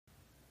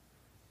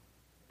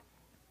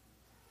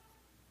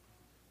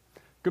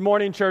Good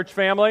morning, church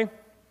family.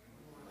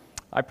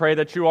 I pray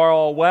that you are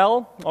all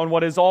well on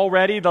what is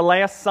already the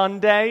last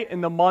Sunday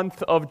in the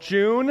month of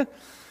June,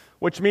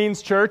 which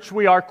means, church,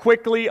 we are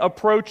quickly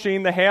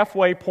approaching the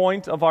halfway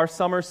point of our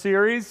summer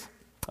series,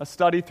 a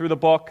study through the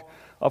book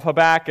of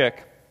Habakkuk.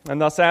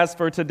 And thus, as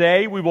for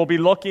today, we will be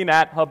looking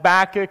at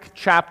Habakkuk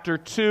chapter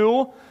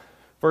 2,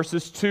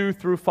 verses 2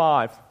 through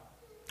 5.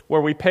 Where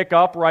we pick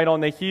up right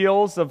on the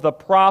heels of the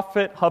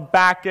prophet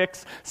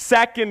Habakkuk's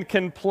second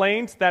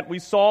complaint that we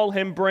saw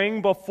him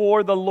bring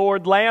before the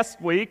Lord last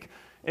week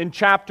in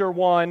chapter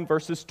 1,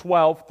 verses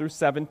 12 through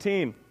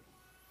 17.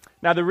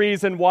 Now, the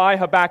reason why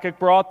Habakkuk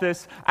brought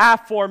this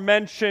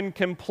aforementioned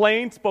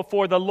complaint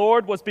before the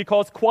Lord was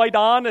because, quite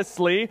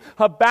honestly,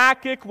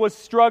 Habakkuk was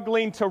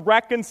struggling to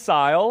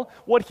reconcile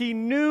what he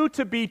knew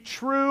to be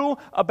true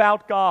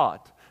about God.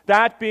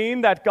 That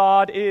being that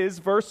God is,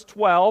 verse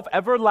 12,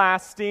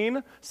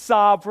 everlasting,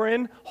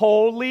 sovereign,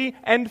 holy,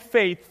 and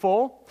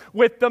faithful,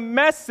 with the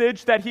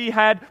message that he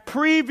had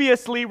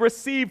previously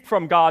received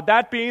from God.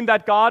 That being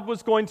that God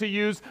was going to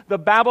use the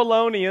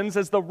Babylonians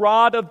as the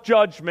rod of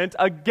judgment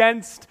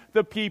against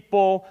the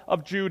people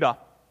of Judah.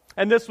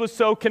 And this was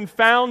so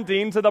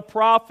confounding to the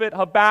prophet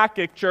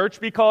Habakkuk, church,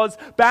 because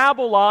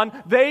Babylon,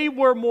 they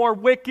were more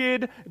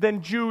wicked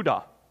than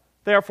Judah.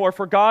 Therefore,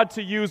 for God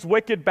to use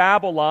wicked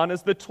Babylon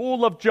as the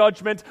tool of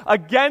judgment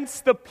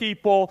against the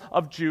people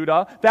of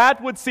Judah,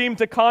 that would seem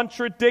to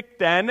contradict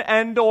then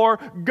and or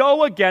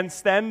go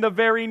against then the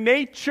very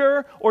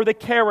nature or the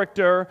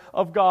character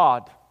of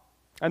God.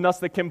 And thus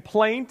the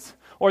complaint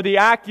or the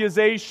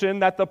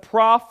accusation that the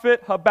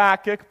prophet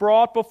Habakkuk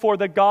brought before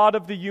the God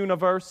of the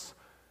universe,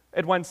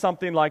 it went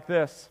something like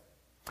this: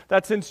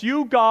 that since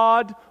you,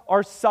 God,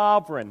 are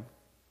sovereign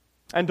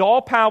and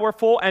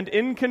all-powerful and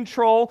in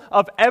control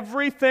of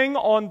everything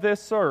on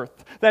this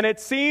earth, then it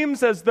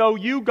seems as though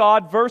you,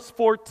 God, verse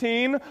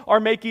 14,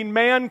 are making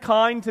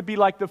mankind to be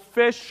like the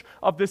fish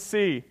of the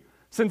sea.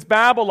 Since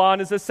Babylon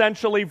is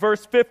essentially,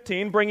 verse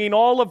 15, bringing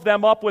all of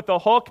them up with a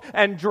hook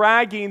and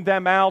dragging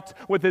them out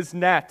with his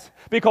net.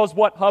 Because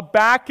what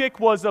Habakkuk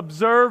was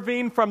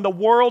observing from the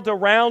world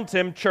around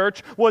him,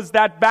 church, was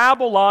that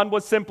Babylon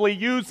was simply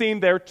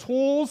using their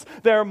tools,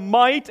 their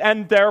might,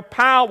 and their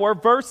power,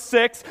 verse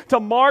 6,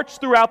 to march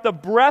throughout the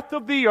breadth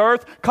of the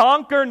earth,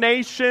 conquer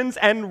nations,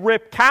 and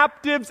rip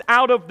captives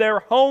out of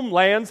their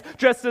homelands,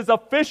 just as a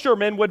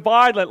fisherman would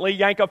violently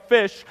yank a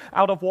fish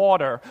out of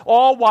water.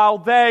 All while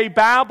they,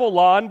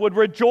 Babylon, would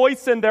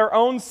rejoice in their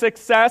own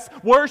success,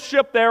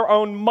 worship their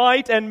own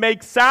might, and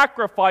make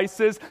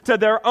sacrifices to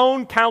their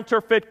own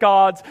counterfeit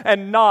gods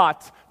and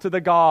not to the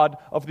God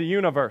of the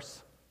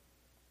universe.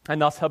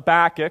 And thus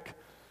Habakkuk,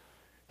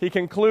 he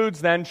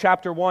concludes then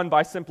chapter 1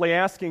 by simply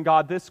asking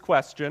God this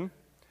question.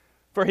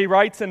 For he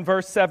writes in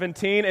verse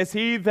 17, "Is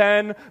he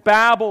then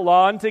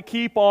Babylon to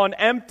keep on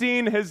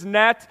emptying his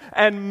net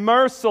and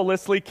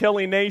mercilessly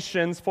killing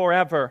nations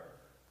forever?"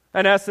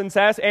 In essence,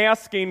 as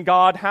asking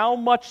God, how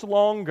much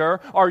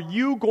longer are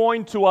you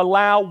going to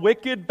allow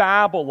wicked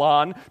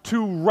Babylon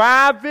to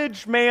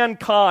ravage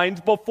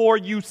mankind before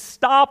you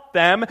stop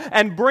them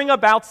and bring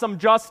about some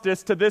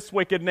justice to this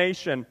wicked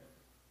nation?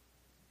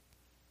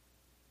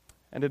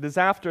 And it is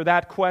after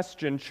that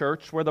question,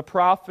 church, where the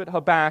prophet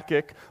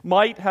Habakkuk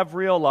might have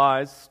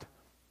realized,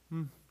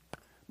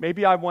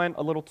 maybe I went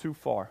a little too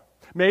far.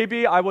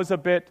 Maybe I was a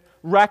bit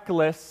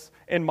reckless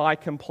in my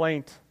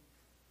complaint.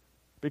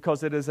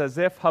 Because it is as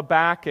if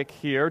Habakkuk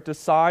here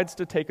decides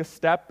to take a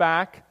step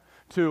back,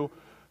 to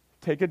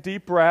take a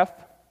deep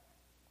breath,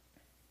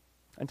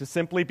 and to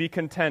simply be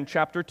content,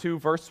 chapter 2,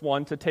 verse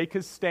 1, to take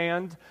his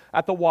stand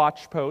at the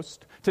watchpost,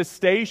 to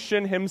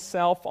station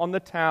himself on the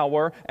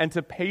tower, and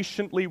to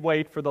patiently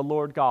wait for the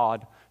Lord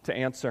God to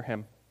answer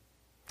him.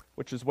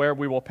 Which is where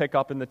we will pick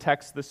up in the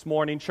text this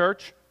morning,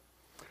 church,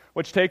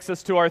 which takes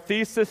us to our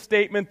thesis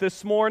statement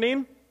this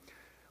morning,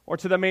 or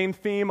to the main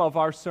theme of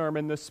our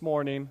sermon this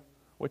morning,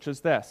 which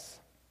is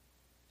this: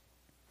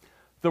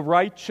 the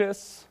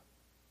righteous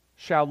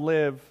shall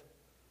live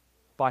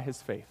by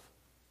his faith.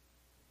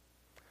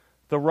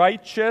 The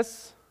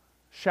righteous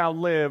shall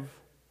live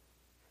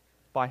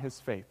by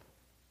his faith.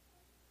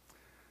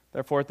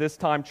 Therefore, at this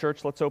time,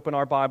 church, let's open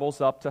our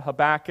Bibles up to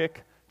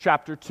Habakkuk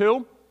chapter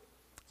 2.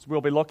 So we'll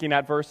be looking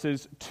at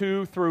verses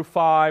 2 through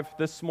 5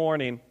 this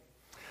morning.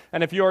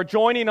 And if you are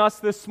joining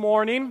us this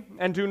morning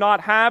and do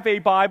not have a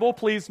Bible,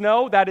 please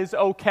know that is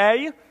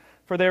okay.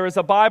 For there is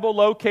a Bible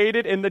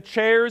located in the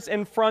chairs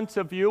in front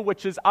of you,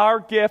 which is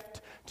our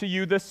gift to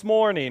you this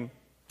morning.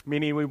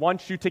 Meaning we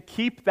want you to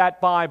keep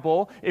that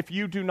Bible if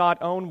you do not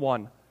own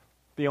one.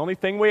 The only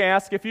thing we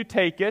ask if you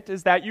take it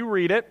is that you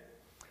read it,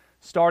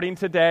 starting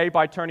today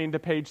by turning to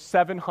page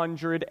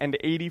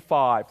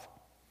 785,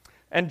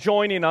 and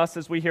joining us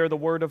as we hear the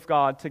Word of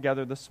God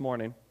together this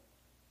morning.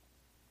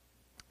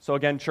 So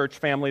again, church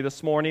family,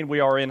 this morning we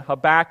are in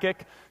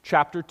Habakkuk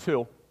chapter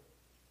 2.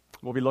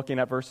 We'll be looking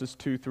at verses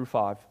 2 through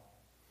 5.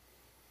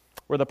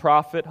 Where the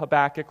prophet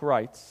Habakkuk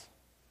writes,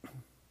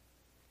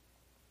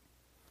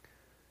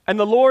 "And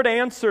the Lord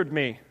answered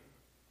me,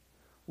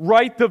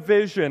 write the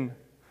vision,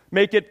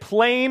 Make it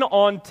plain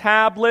on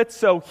tablets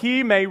so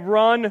he may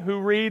run who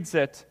reads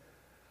it.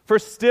 For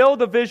still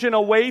the vision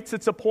awaits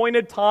its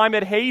appointed time.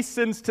 It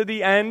hastens to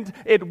the end.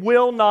 It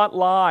will not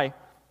lie.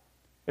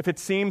 If it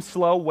seems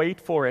slow, wait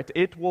for it.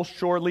 It will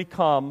surely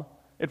come.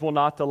 It will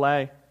not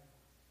delay.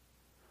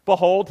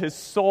 Behold, his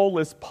soul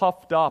is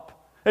puffed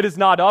up. It is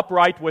not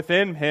upright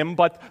within him,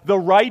 but the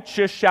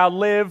righteous shall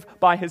live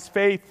by his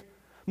faith.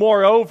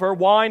 Moreover,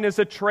 wine is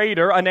a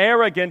traitor, an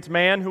arrogant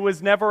man who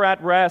is never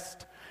at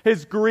rest.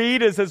 His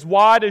greed is as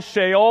wide as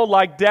Sheol,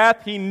 like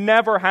death. He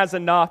never has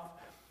enough.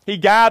 He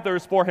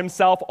gathers for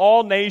himself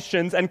all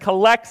nations and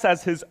collects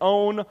as his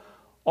own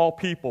all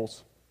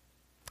peoples.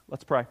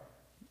 Let's pray.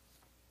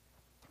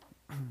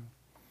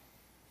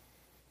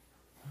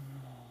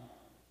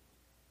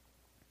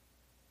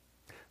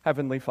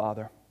 Heavenly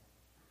Father,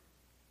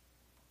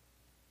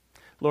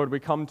 Lord, we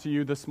come to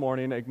you this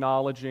morning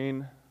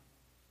acknowledging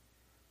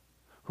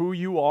who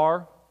you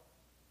are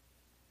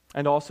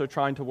and also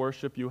trying to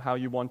worship you how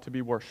you want to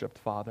be worshiped,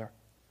 Father.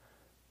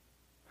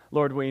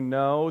 Lord, we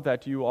know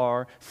that you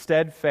are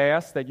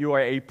steadfast, that you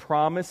are a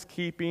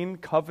promise-keeping,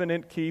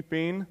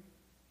 covenant-keeping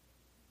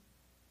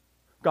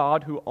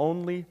God who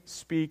only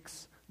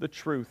speaks the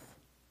truth.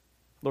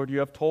 Lord, you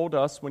have told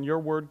us when your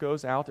word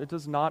goes out, it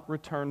does not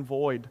return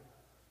void.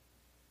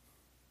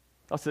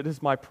 Thus, it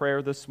is my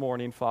prayer this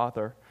morning,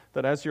 Father,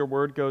 that as your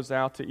word goes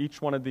out to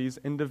each one of these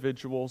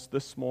individuals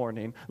this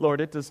morning,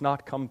 Lord, it does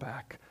not come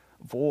back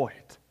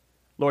void.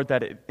 Lord,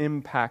 that it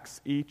impacts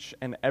each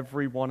and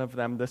every one of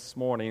them this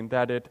morning,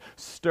 that it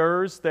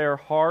stirs their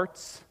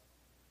hearts,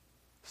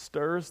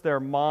 stirs their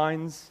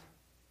minds,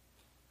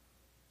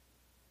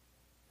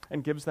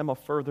 and gives them a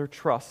further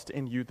trust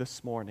in you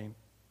this morning.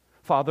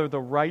 Father,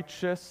 the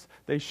righteous,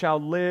 they shall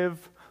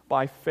live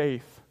by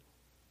faith,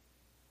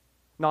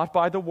 not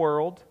by the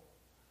world,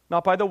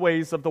 not by the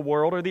ways of the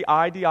world or the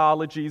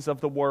ideologies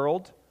of the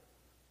world,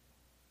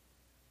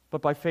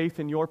 but by faith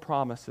in your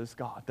promises,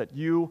 God, that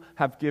you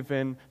have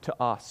given to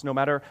us. No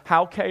matter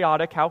how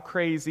chaotic, how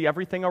crazy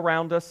everything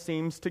around us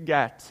seems to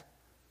get,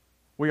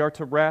 we are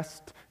to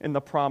rest in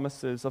the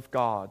promises of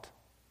God.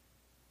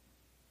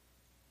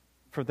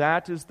 For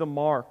that is the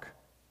mark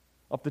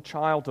of the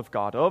child of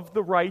God, of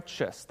the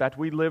righteous, that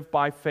we live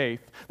by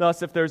faith.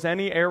 Thus, if there's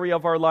any area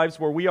of our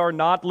lives where we are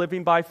not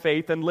living by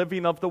faith and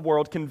living of the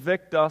world,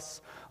 convict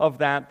us of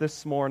that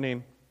this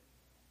morning.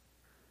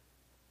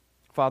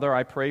 Father,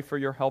 I pray for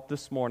your help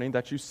this morning,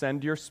 that you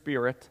send your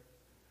Spirit.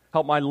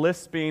 Help my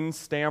lisping,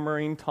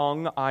 stammering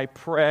tongue, I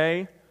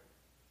pray.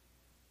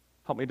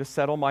 Help me to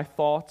settle my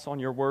thoughts on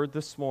your word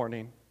this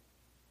morning.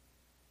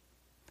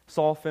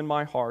 Soften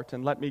my heart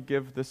and let me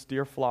give this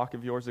dear flock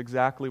of yours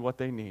exactly what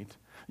they need,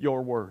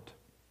 your word.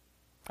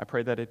 I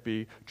pray that it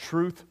be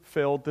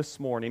truth-filled this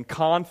morning,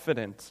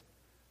 confident,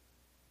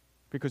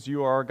 because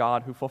you are a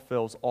God who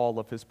fulfills all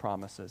of his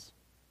promises.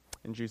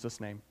 In Jesus'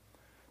 name,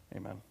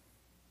 amen.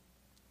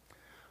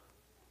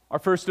 Our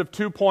first of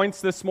 2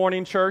 points this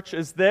morning, church,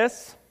 is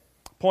this.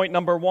 Point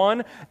number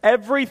 1,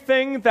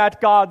 everything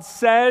that God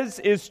says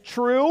is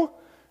true,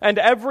 and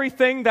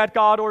everything that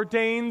God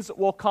ordains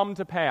will come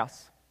to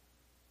pass.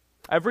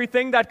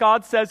 Everything that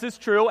God says is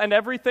true, and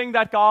everything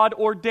that God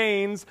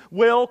ordains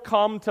will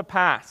come to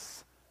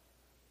pass.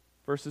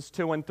 Verses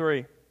 2 and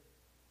 3.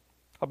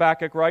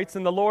 Habakkuk writes,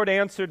 "And the Lord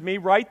answered me,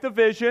 write the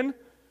vision,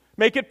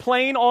 make it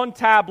plain on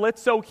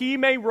tablets, so he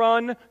may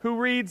run who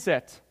reads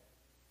it.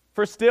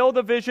 For still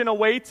the vision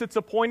awaits its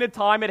appointed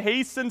time. It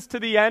hastens to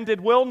the end.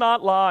 It will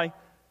not lie.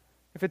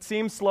 If it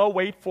seems slow,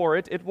 wait for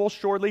it. It will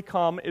surely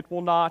come. It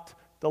will not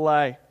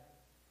delay."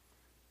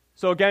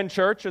 So again,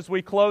 church, as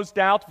we closed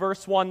out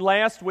verse 1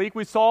 last week,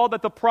 we saw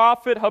that the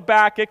prophet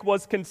Habakkuk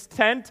was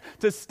content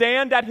to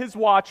stand at his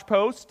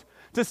watchpost,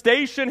 to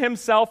station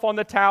himself on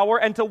the tower,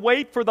 and to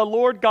wait for the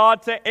Lord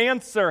God to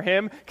answer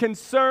him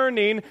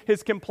concerning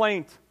his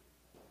complaint.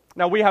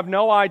 Now, we have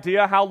no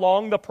idea how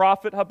long the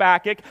prophet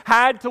Habakkuk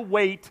had to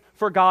wait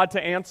for God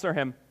to answer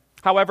him.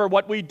 However,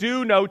 what we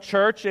do know,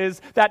 church,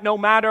 is that no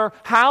matter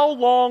how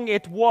long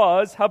it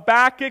was,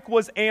 Habakkuk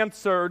was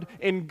answered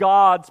in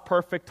God's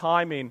perfect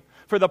timing.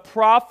 For the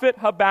prophet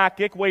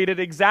Habakkuk waited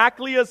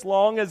exactly as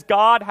long as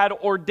God had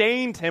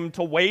ordained him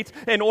to wait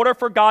in order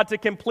for God to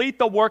complete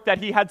the work that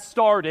he had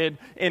started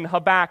in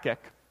Habakkuk.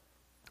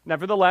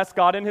 Nevertheless,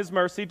 God in his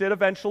mercy did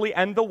eventually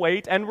end the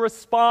wait and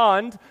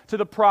respond to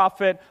the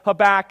prophet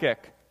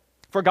Habakkuk.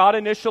 For God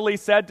initially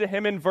said to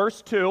him in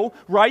verse 2,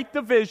 write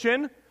the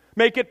vision,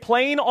 make it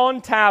plain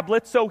on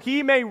tablets so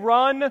he may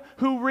run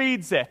who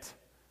reads it.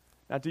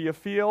 Now, do you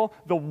feel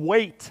the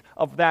weight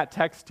of that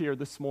text here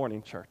this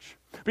morning, church?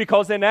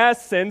 Because in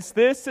essence,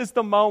 this is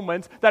the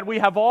moment that we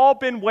have all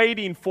been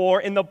waiting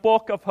for in the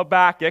book of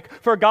Habakkuk.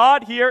 For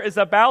God here is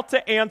about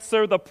to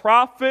answer the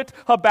prophet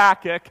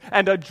Habakkuk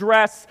and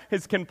address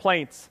his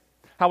complaints.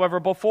 However,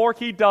 before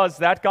he does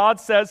that,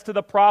 God says to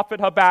the prophet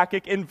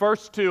Habakkuk in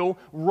verse 2,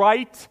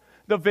 write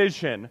the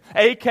vision,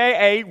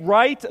 aka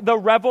write the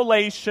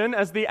revelation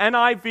as the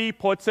NIV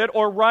puts it,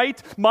 or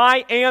write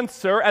my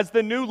answer as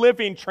the New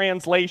Living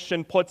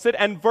Translation puts it.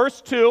 And verse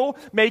 2,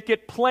 make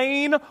it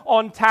plain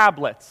on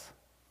tablets.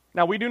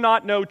 Now, we do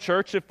not know,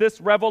 church, if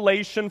this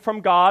revelation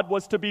from God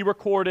was to be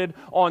recorded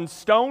on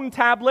stone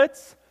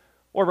tablets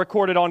or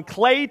recorded on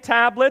clay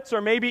tablets or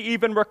maybe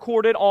even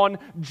recorded on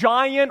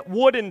giant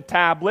wooden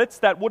tablets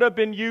that would have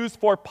been used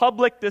for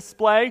public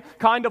display,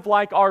 kind of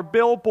like our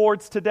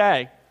billboards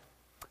today.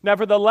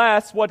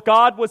 Nevertheless, what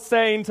God was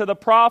saying to the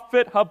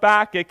prophet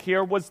Habakkuk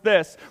here was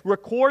this: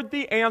 record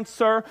the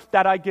answer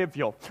that I give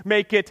you.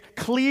 Make it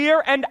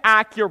clear and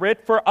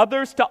accurate for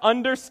others to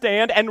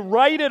understand, and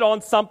write it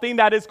on something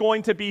that is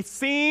going to be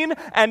seen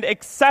and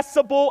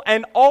accessible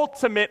and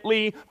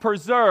ultimately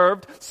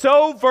preserved.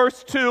 So,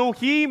 verse 2,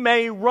 he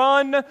may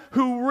run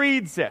who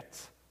reads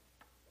it.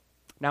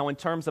 Now, in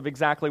terms of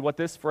exactly what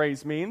this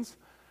phrase means,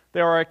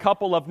 there are a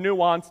couple of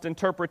nuanced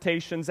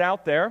interpretations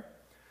out there.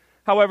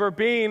 However,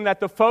 being that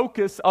the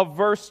focus of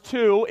verse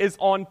 2 is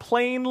on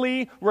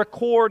plainly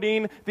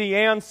recording the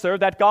answer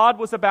that God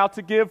was about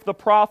to give the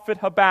prophet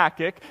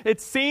Habakkuk, it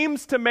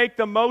seems to make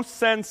the most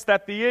sense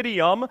that the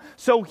idiom,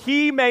 so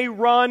he may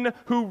run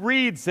who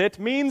reads it,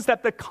 means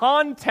that the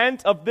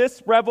content of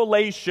this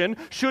revelation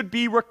should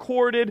be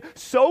recorded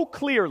so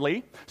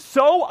clearly,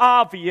 so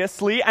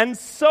obviously, and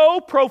so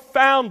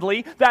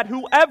profoundly that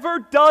whoever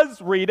does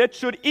read it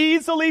should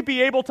easily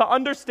be able to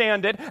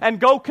understand it and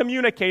go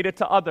communicate it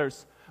to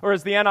others. Or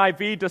as the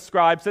NIV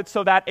describes it,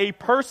 so that a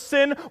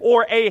person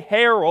or a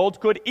herald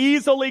could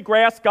easily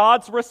grasp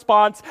God's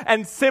response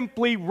and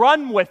simply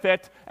run with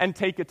it and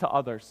take it to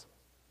others.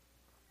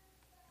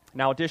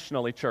 Now,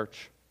 additionally,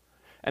 church,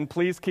 and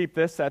please keep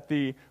this at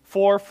the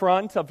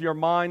forefront of your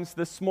minds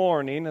this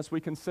morning as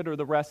we consider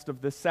the rest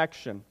of this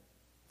section.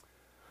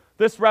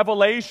 This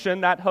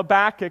revelation that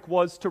Habakkuk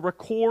was to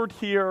record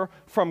here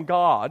from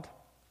God,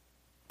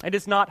 it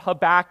is not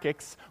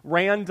Habakkuk's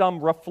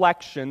random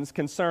reflections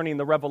concerning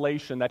the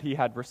revelation that he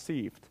had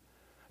received.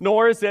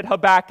 Nor is it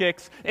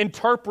Habakkuk's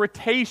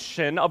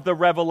interpretation of the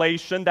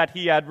revelation that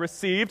he had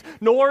received.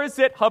 Nor is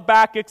it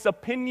Habakkuk's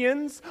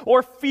opinions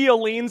or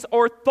feelings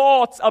or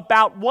thoughts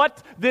about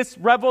what this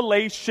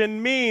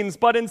revelation means.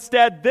 But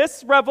instead,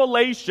 this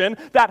revelation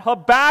that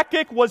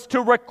Habakkuk was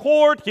to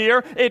record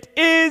here, it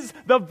is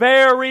the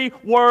very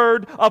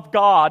word of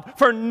God.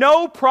 For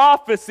no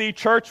prophecy,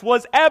 church,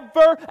 was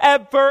ever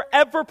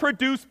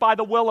produced by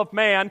the will of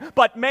man,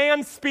 but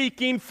man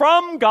speaking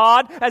from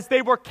God as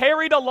they were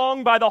carried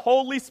along by the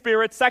Holy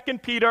Spirit,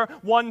 2 Peter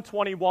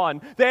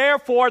 1:21.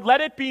 Therefore, let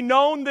it be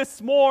known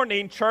this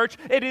morning, church,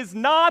 it is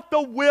not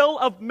the will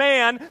of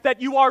man that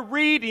you are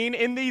reading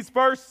in these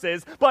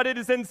verses, but it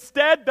is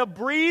instead the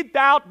breathed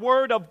out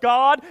word of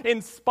God,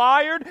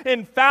 inspired,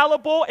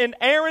 infallible,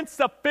 inerrant,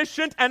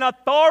 sufficient, and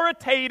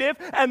authoritative,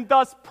 and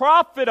thus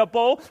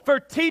profitable for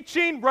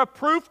teaching,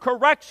 reproof,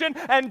 correction,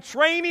 and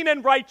training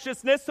in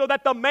righteousness, so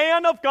that the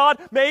man of God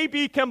may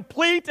be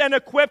complete and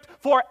equipped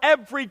for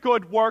every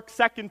good work,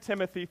 2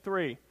 Timothy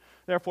 3.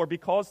 Therefore,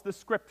 because the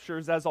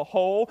Scriptures as a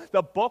whole,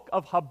 the book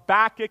of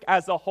Habakkuk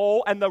as a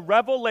whole, and the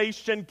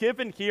revelation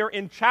given here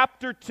in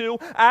chapter 2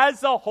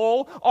 as a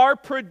whole are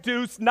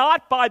produced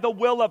not by the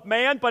will of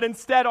man, but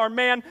instead are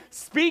man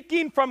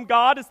speaking from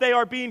God as they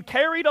are being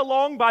carried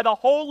along by the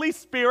Holy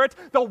Spirit,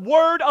 the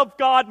Word of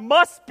God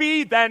must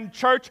be then,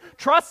 church,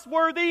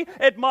 trustworthy,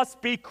 it must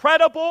be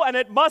credible, and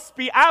it must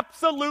be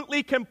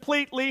absolutely,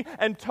 completely,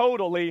 and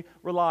totally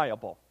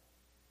reliable.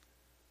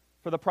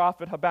 For the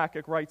prophet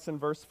Habakkuk writes in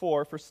verse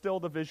 4, "For still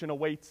the vision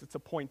awaits its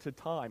appointed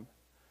time.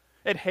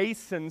 It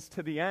hastens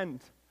to the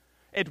end.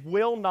 It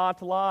will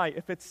not lie.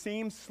 If it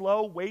seems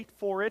slow, wait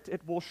for it.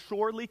 It will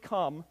surely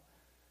come.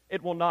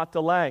 It will not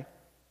delay."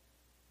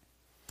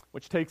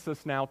 Which takes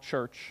us now,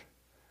 church,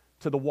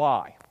 to the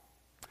why.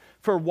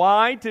 For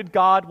why did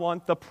God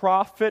want the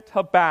prophet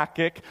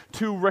Habakkuk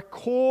to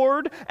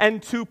record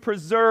and to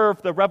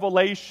preserve the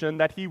revelation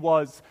that he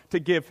was to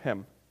give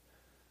him?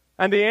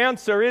 And the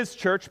answer is,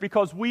 church,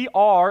 because we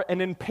are an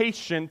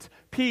impatient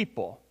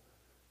people.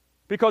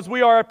 Because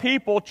we are a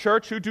people,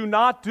 church, who do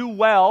not do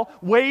well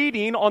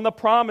waiting on the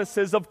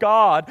promises of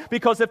God.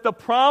 Because if the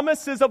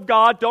promises of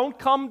God don't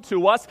come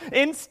to us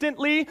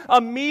instantly,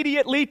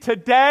 immediately,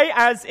 today,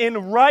 as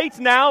in right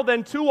now,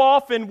 then too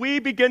often we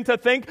begin to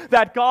think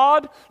that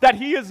God, that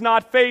He is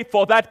not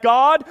faithful, that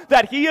God,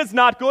 that He is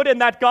not good,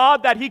 and that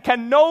God, that He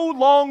can no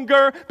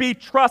longer be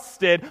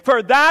trusted.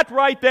 For that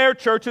right there,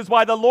 church, is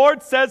why the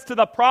Lord says to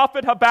the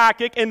prophet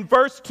Habakkuk in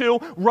verse 2,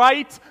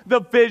 write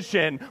the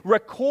vision,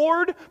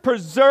 record,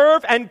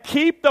 preserve, and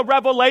keep the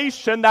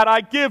revelation that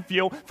I give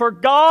you. For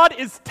God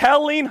is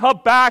telling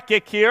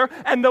Habakkuk here,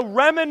 and the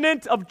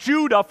remnant of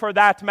Judah for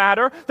that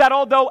matter, that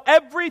although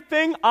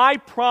everything I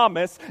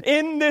promise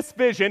in this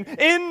vision,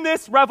 in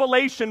this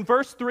revelation,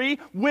 verse 3,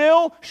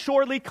 will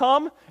surely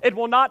come, it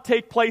will not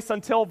take place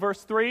until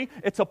verse 3,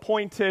 its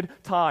appointed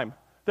time.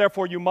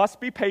 Therefore, you must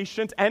be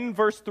patient. And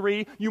verse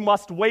 3, you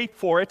must wait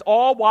for it,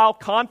 all while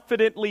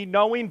confidently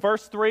knowing,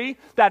 verse 3,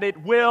 that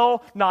it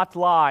will not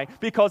lie.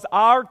 Because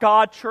our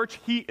God, church,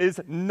 He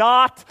is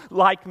not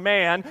like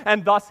man,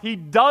 and thus He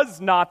does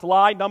not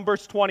lie,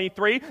 Numbers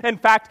 23. In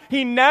fact,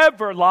 He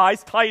never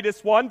lies,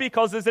 Titus 1,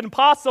 because it's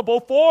impossible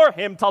for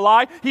Him to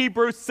lie,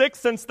 Hebrews 6,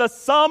 since the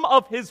sum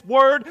of His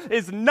word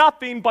is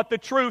nothing but the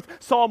truth,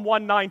 Psalm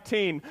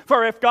 119.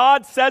 For if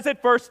God says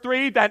it, verse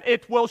 3, then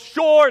it will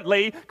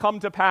surely come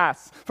to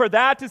pass. For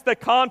that is the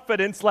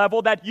confidence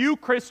level that you,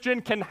 Christian,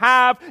 can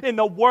have in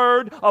the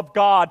Word of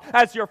God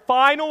as your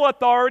final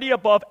authority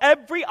above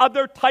every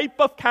other type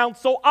of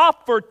counsel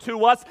offered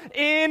to us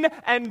in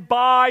and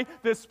by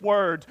this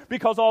Word.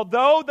 Because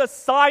although the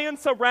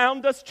science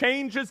around us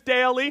changes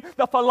daily,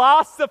 the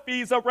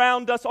philosophies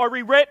around us are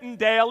rewritten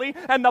daily,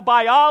 and the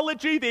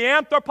biology, the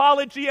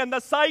anthropology, and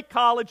the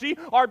psychology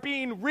are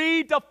being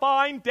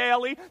redefined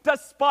daily,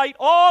 despite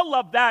all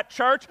of that,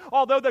 church,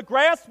 although the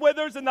grass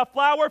withers and the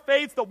flower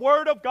fades, the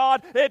Word of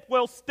God, it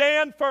will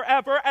stand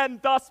forever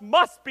and thus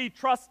must be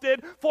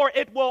trusted, for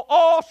it will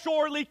all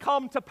surely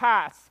come to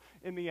pass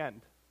in the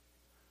end.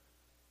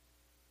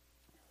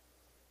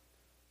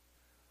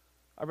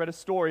 I read a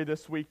story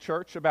this week,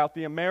 church, about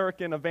the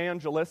American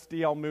evangelist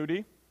D.L.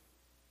 Moody,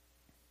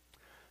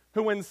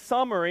 who in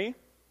summary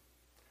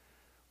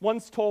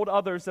once told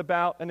others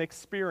about an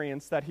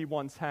experience that he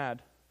once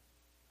had.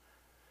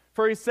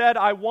 For he said,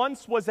 I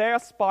once was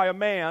asked by a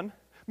man,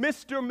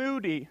 Mr.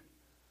 Moody,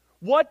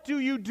 what do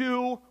you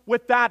do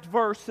with that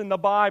verse in the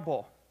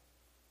Bible?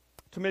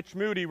 To which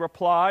Moody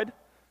replied,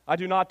 I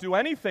do not do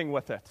anything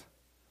with it.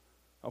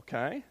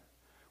 Okay.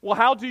 Well,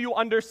 how do you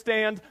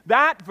understand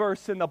that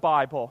verse in the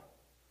Bible?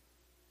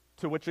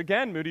 To which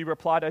again Moody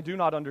replied, I do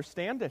not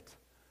understand it.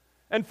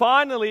 And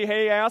finally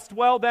he asked,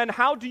 well then,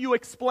 how do you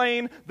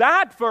explain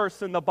that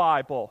verse in the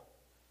Bible?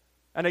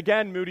 And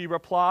again Moody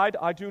replied,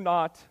 I do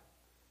not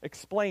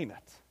explain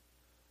it.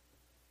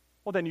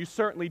 Well then, you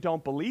certainly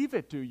don't believe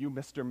it, do you,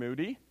 Mr.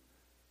 Moody?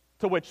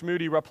 To which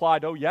Moody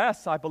replied, oh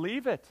yes, I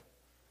believe it.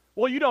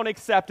 Well, you don't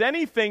accept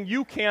anything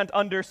you can't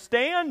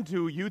understand,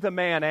 do you? The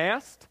man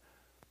asked.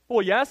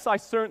 Well, yes, I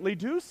certainly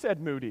do,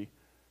 said Moody.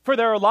 For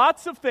there are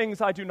lots of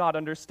things I do not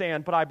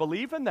understand, but I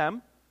believe in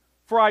them.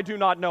 For I do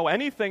not know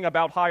anything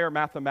about higher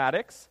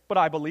mathematics, but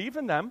I believe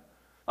in them.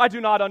 I do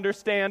not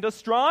understand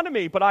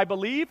astronomy, but I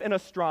believe in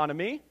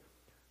astronomy.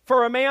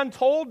 For a man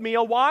told me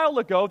a while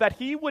ago that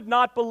he would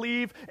not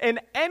believe in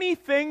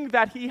anything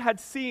that he had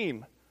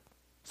seen.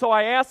 So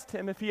I asked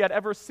him if he had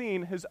ever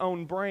seen his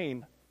own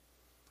brain.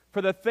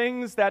 For the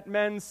things that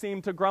men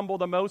seem to grumble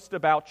the most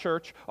about,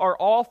 church, are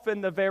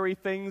often the very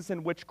things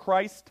in which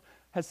Christ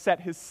has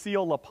set his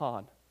seal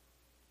upon.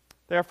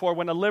 Therefore,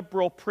 when a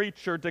liberal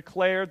preacher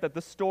declared that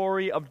the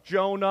story of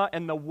Jonah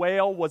and the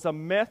whale was a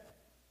myth,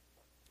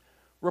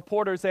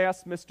 reporters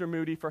asked Mr.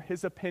 Moody for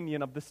his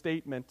opinion of the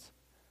statement,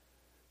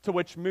 to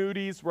which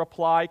Moody's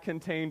reply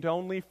contained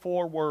only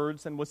 4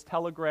 words and was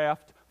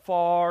telegraphed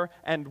far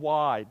and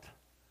wide.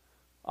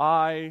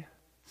 I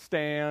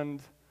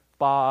stand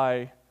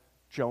by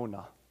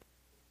Jonah.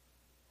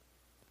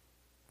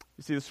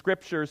 You see, the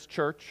Scriptures,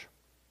 church,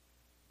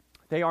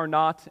 they are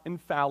not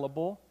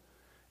infallible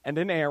and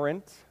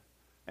inerrant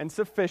and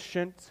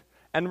sufficient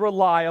and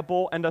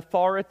reliable and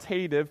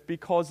authoritative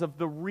because of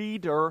the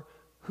reader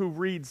who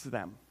reads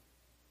them.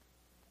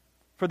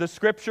 For the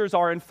Scriptures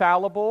are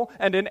infallible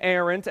and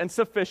inerrant and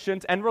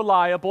sufficient and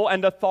reliable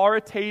and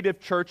authoritative,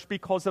 church,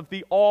 because of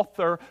the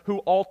author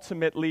who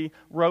ultimately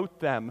wrote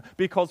them.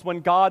 Because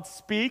when God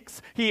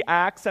speaks, He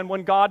acts, and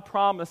when God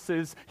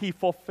promises, He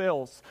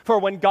fulfills. For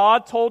when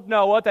God told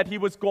Noah that He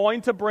was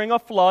going to bring a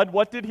flood,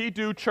 what did He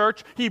do,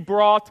 church? He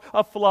brought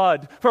a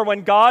flood. For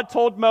when God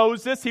told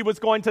Moses He was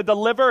going to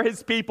deliver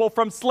His people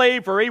from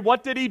slavery,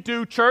 what did He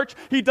do, church?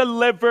 He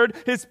delivered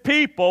His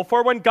people.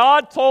 For when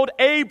God told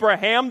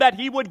Abraham that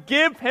He would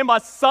give him a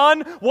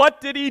son,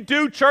 what did He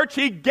do, church?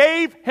 He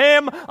gave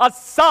him a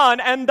son.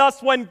 And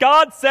thus when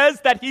God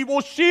says that He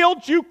will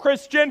shield you,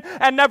 Christian,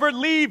 and never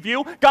leave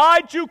you,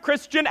 guide you,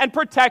 Christian, and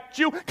protect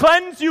you,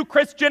 cleanse you,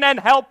 Christian, and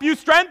help you,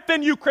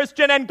 strengthen you,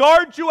 Christian, and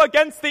guard you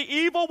against the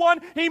evil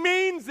one, He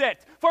means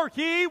it. For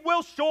He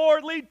will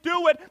surely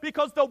do it,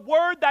 because the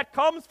word that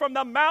comes from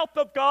the mouth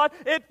of God,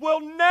 it will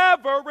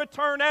never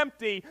return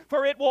empty,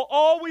 for it will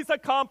always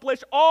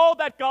accomplish all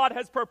that God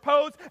has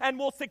proposed and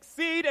will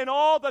succeed in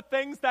all the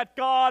things that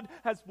God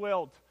has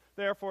willed.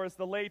 Therefore, as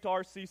the late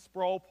R.C.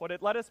 Sproul put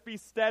it, let us be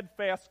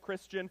steadfast,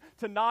 Christian,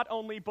 to not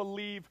only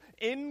believe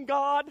in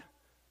God,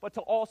 but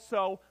to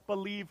also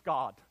believe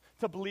God.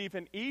 To believe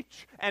in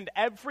each and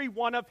every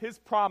one of His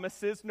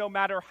promises, no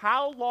matter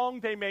how long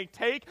they may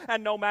take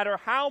and no matter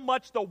how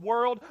much the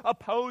world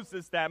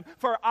opposes them.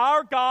 For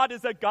our God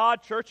is a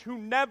God, church, who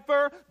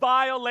never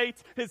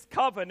violates His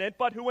covenant,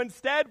 but who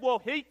instead will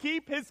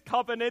keep His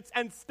covenants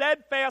and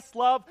steadfast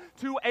love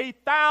to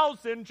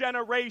 1,000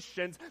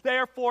 generations.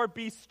 Therefore,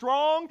 be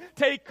strong,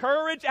 take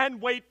courage,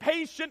 and wait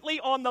patiently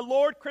on the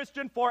Lord,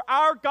 Christian, for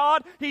our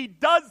God, He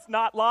does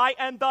not lie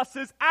and thus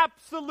is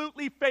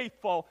absolutely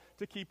faithful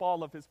to keep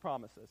all of His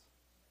promises.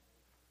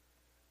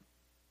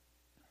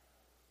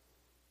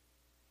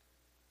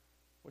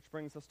 Which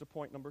brings us to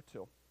point number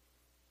 2.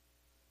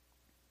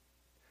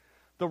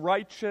 The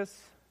righteous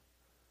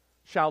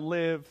shall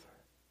live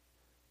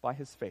by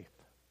his faith.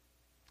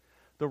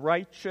 The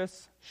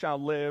righteous shall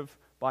live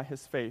by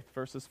his faith.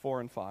 Verses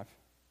 4 and 5.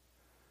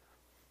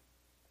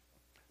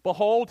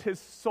 Behold, his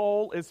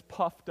soul is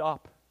puffed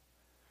up.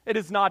 It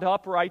is not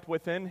upright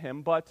within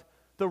him, but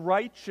the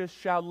righteous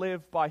shall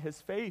live by his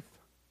faith.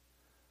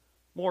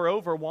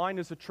 Moreover, wine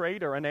is a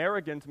traitor, an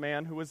arrogant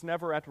man who is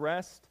never at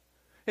rest.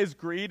 His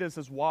greed is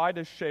as wide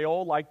as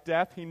Sheol, like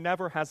death. He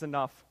never has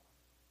enough.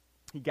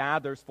 He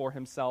gathers for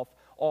himself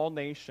all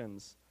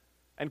nations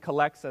and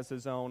collects as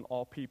his own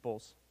all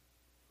peoples.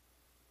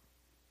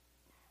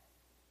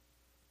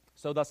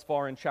 So thus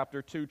far in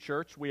chapter 2,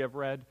 church, we have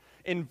read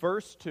in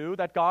verse 2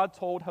 that God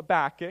told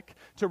Habakkuk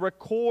to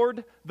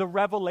record the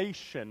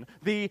revelation,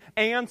 the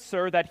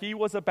answer that he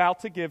was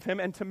about to give him,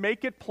 and to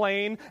make it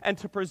plain and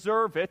to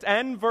preserve it.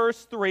 And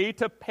verse 3,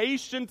 to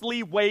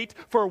patiently wait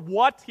for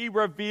what he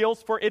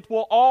reveals, for it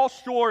will all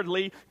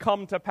surely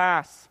come to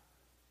pass.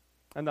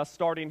 And thus,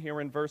 starting here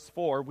in verse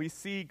 4, we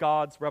see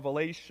God's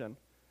revelation,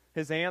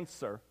 his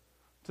answer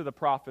to the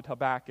prophet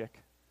Habakkuk.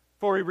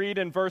 For we read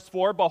in verse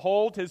 4,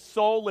 behold, his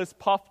soul is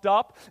puffed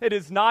up. It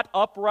is not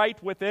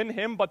upright within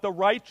him, but the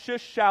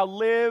righteous shall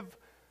live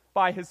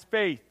by his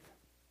faith.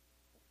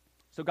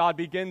 So God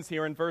begins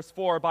here in verse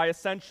 4 by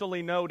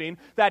essentially noting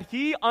that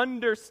he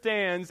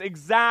understands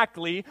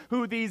exactly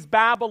who these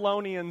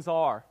Babylonians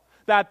are.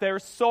 That their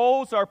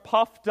souls are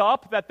puffed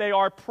up, that they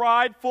are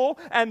prideful,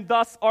 and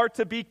thus are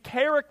to be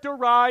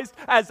characterized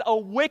as a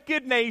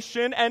wicked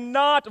nation, and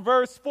not,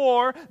 verse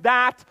 4,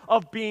 that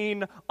of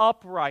being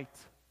upright.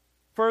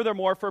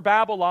 Furthermore, for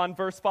Babylon,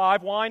 verse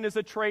 5, wine is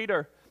a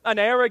traitor, an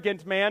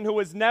arrogant man who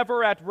is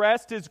never at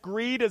rest. His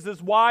greed is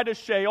as wide as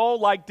Sheol,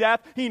 like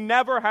death. He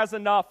never has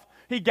enough.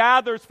 He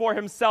gathers for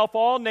himself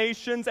all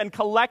nations and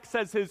collects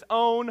as his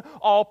own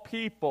all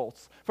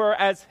peoples. For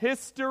as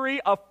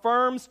history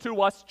affirms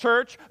to us,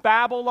 church,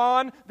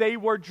 Babylon, they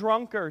were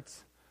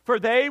drunkards. For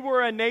they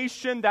were a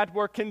nation that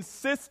were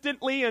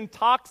consistently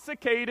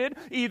intoxicated,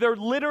 either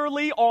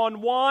literally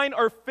on wine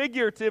or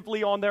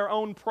figuratively on their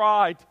own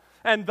pride.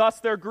 And thus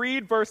their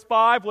greed, verse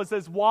 5, was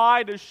as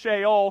wide as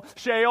Sheol.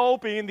 Sheol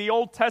being the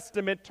Old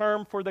Testament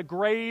term for the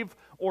grave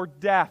or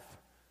death.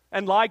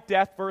 And like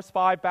death, verse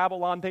 5,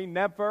 Babylon, they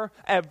never,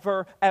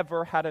 ever,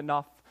 ever had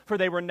enough. For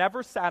they were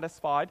never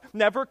satisfied,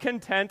 never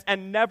content,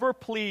 and never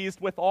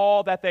pleased with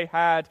all that they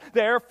had.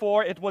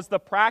 Therefore, it was the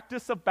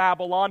practice of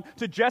Babylon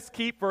to just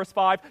keep, verse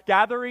 5,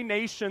 gathering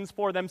nations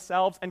for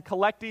themselves and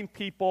collecting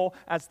people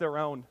as their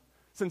own.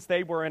 Since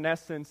they were, in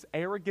essence,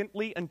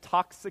 arrogantly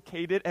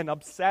intoxicated and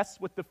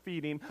obsessed with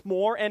defeating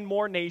more and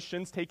more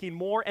nations, taking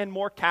more and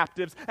more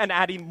captives, and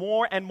adding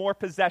more and more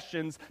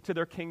possessions to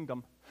their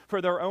kingdom.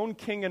 For their own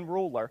king and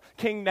ruler,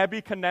 King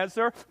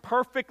Nebuchadnezzar,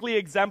 perfectly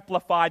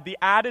exemplified the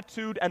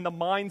attitude and the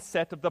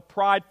mindset of the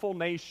prideful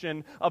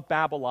nation of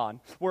Babylon.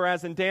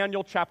 Whereas in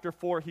Daniel chapter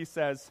 4, he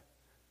says,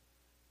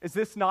 is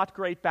this not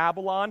great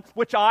Babylon,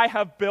 which I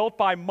have built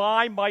by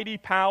my mighty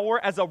power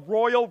as a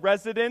royal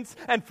residence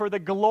and for the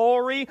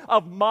glory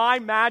of my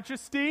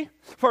majesty?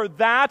 For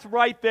that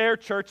right there,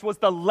 church, was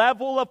the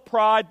level of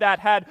pride that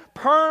had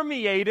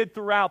permeated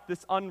throughout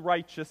this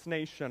unrighteous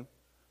nation.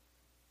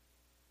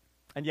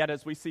 And yet,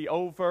 as we see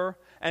over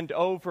and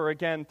over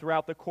again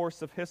throughout the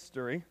course of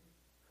history,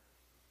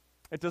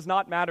 it does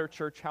not matter,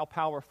 church, how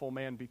powerful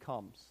man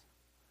becomes.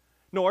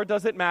 Nor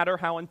does it matter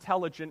how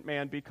intelligent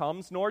man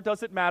becomes, nor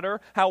does it matter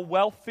how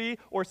wealthy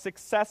or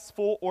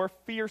successful or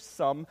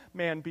fearsome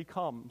man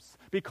becomes.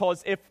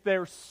 Because if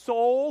their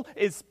soul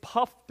is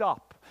puffed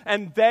up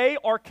and they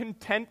are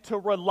content to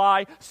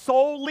rely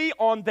solely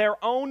on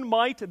their own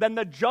might, then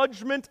the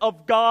judgment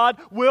of God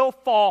will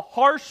fall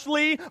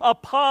harshly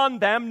upon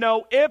them.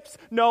 No ifs,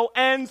 no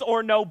ends,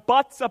 or no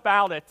buts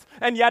about it.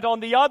 And yet,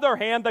 on the other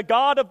hand, the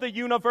God of the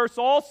universe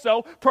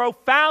also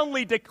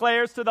profoundly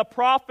declares to the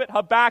prophet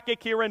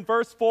Habakkuk here in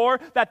verse 4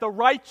 that the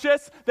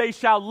righteous, they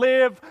shall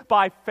live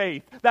by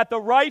faith. That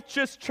the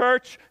righteous,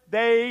 church,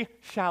 they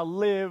shall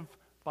live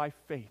by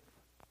faith.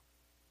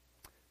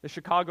 The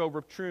Chicago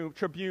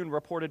Tribune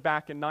reported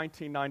back in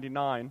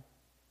 1999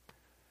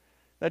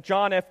 that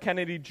John F.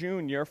 Kennedy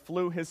Jr.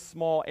 flew his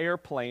small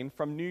airplane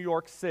from New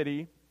York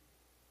City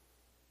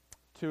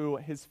to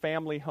his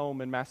family home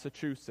in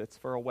Massachusetts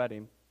for a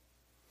wedding.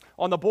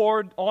 On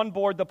board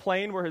the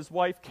plane were his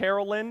wife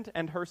Carolyn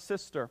and her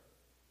sister.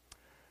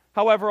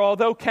 However,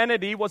 although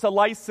Kennedy was a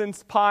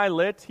licensed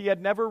pilot, he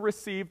had never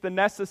received the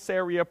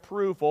necessary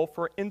approval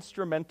for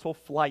instrumental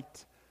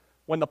flight,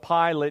 when the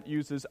pilot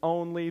uses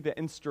only the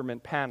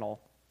instrument panel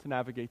to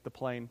navigate the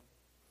plane.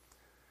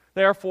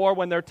 Therefore,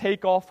 when their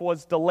takeoff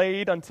was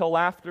delayed until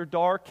after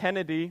dark,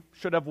 Kennedy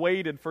should have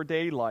waited for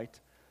daylight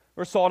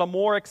or sought a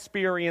more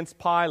experienced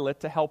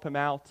pilot to help him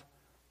out.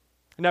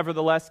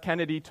 Nevertheless,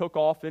 Kennedy took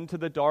off into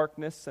the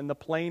darkness, and the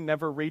plane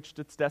never reached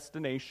its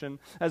destination,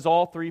 as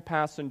all 3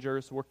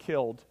 passengers were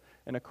killed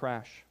in a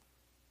crash.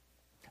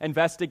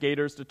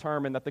 Investigators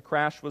determined that the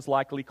crash was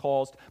likely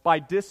caused by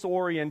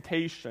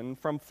disorientation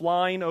from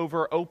flying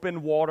over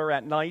open water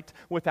at night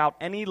without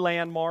any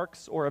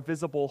landmarks or a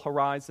visible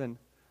horizon.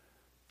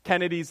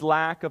 Kennedy's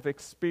lack of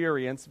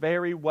experience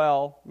very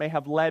well may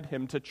have led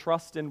him to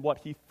trust in what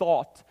he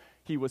thought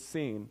he was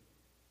seeing,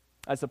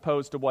 as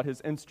opposed to what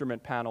his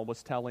instrument panel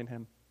was telling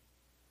him.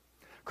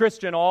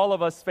 Christian, all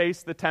of us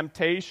face the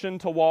temptation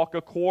to walk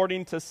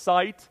according to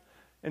sight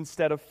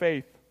instead of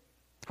faith.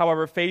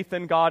 However, faith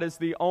in God is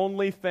the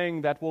only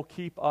thing that will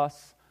keep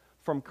us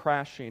from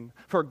crashing.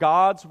 For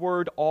God's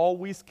word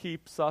always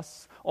keeps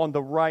us on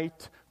the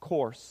right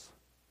course,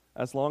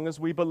 as long as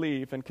we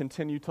believe and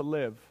continue to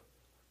live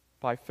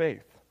by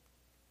faith.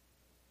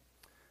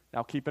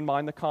 Now keep in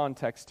mind the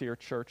context here,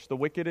 church. The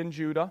wicked in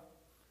Judah,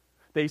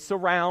 they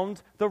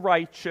surround the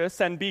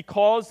righteous, and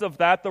because of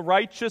that, the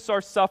righteous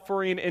are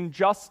suffering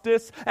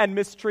injustice and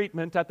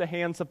mistreatment at the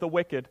hands of the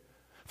wicked.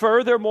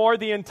 Furthermore,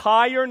 the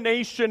entire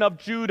nation of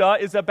Judah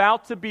is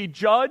about to be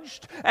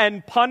judged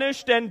and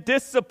punished and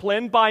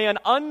disciplined by an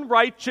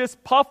unrighteous,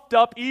 puffed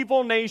up,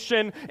 evil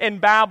nation in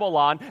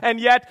Babylon.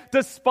 And yet,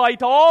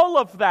 despite all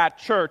of that,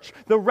 church,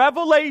 the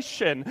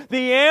revelation,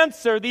 the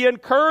answer, the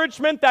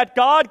encouragement that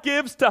God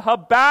gives to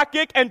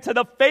Habakkuk and to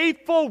the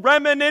faithful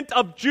remnant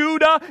of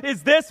Judah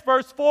is this,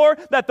 verse 4,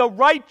 that the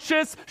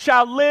righteous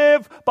shall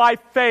live by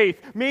faith.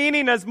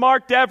 Meaning, as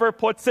Mark Dever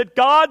puts it,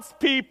 God's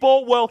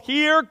people will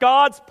hear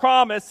God's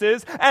promise,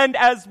 and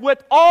as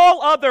with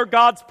all other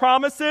God's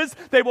promises,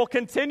 they will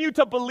continue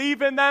to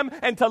believe in them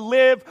and to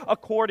live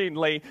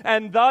accordingly.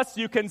 And thus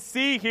you can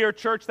see here,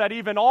 church, that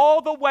even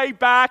all the way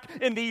back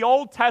in the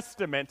Old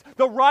Testament,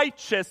 the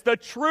righteous, the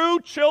true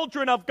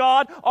children of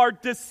God are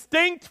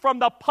distinct from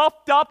the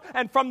puffed up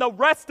and from the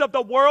rest of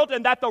the world,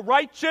 and that the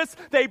righteous,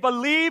 they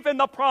believe in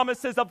the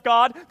promises of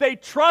God, they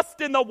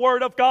trust in the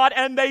Word of God,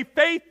 and they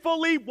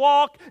faithfully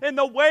walk in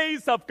the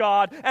ways of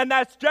God. And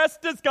that's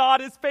just as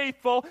God is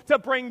faithful to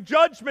bring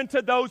judgment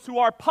to those who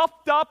are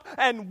puffed up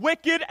and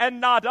wicked and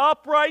not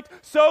upright,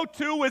 so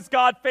too is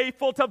God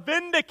faithful to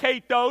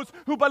vindicate those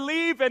who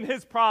believe in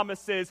His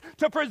promises,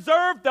 to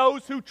preserve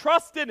those who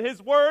trust in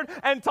His word,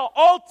 and to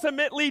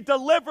ultimately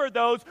deliver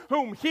those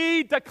whom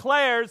He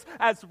declares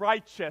as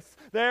righteous.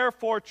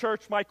 Therefore,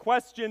 church, my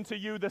question to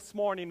you this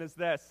morning is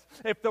this: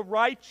 if the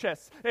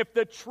righteous, if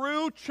the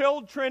true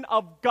children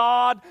of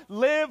God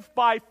live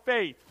by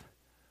faith,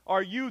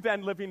 are you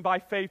then living by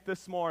faith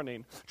this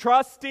morning?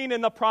 Trusting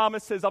in the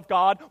promises of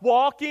God,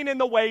 walking in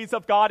the ways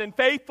of God, and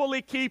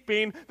faithfully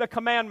keeping the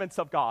commandments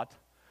of God?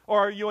 Or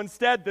are you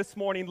instead this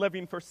morning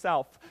living for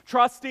self,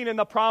 trusting in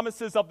the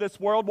promises of this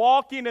world,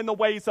 walking in the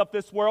ways of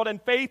this world,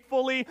 and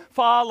faithfully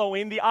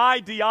following the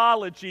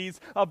ideologies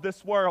of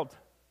this world?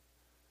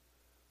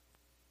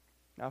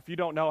 Now, if you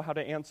don't know how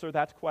to answer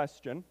that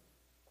question,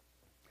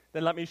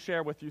 then let me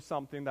share with you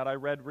something that I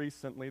read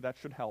recently that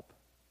should help.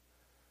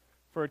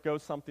 For it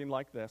goes something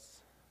like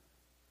this: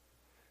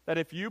 that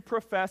if you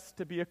profess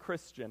to be a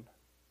Christian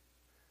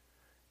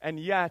and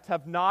yet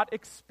have not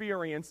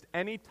experienced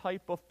any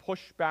type of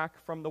pushback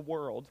from the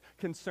world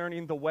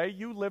concerning the way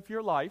you live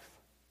your life,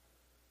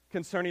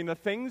 concerning the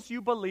things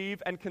you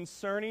believe, and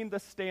concerning the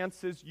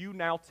stances you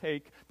now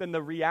take, then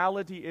the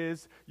reality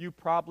is you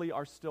probably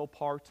are still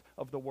part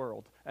of the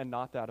world and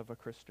not that of a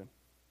Christian.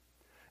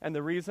 And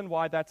the reason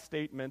why that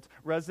statement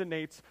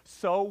resonates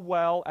so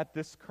well at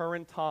this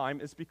current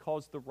time is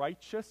because the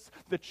righteous,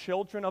 the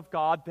children of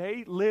God,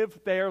 they live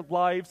their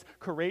lives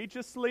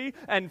courageously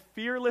and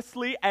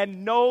fearlessly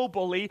and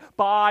nobly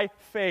by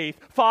faith,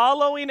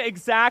 following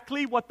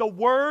exactly what the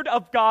Word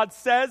of God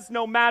says,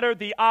 no matter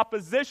the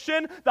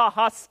opposition, the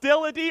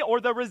hostility, or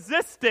the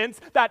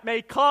resistance that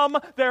may come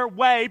their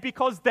way,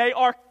 because they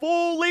are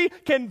fully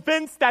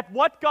convinced that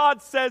what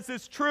God says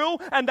is true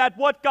and that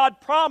what God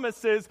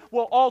promises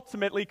will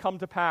ultimately come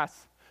to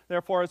pass.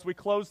 Therefore, as we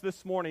close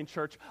this morning,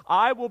 church,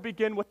 I will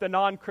begin with the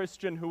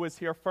non-Christian who is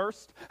here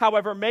first.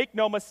 However, make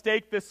no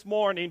mistake this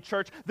morning,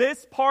 church,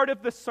 this part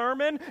of the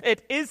sermon,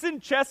 it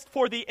isn't just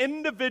for the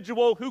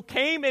individual who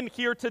came in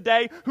here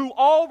today who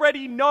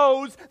already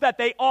knows that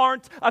they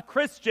aren't a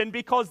Christian,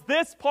 because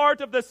this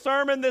part of the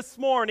sermon this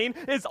morning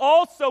is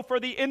also for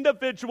the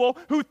individual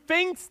who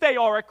thinks they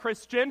are a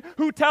Christian,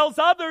 who tells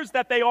others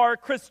that they are a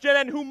Christian,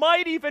 and who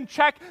might even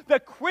check the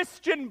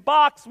Christian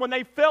box when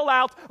they fill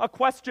out a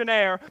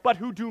questionnaire, but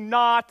who do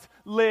not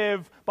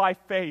live by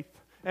faith.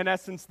 In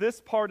essence,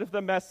 this part of the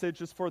message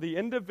is for the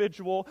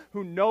individual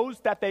who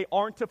knows that they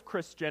aren't a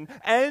Christian,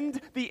 and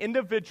the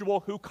individual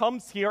who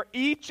comes here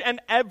each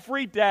and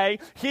every day,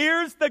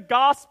 hears the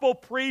gospel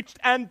preached,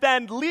 and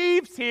then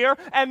leaves here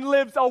and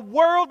lives a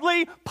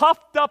worldly,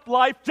 puffed up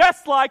life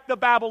just like the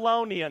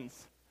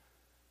Babylonians.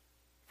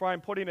 For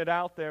I'm putting it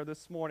out there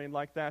this morning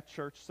like that,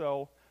 church,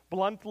 so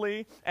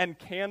bluntly and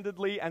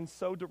candidly and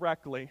so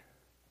directly,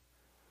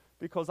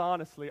 because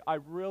honestly, I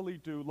really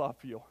do love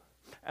you.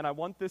 And I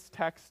want this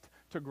text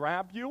to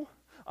grab you.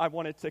 I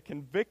wanted to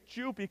convict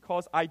you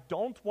because I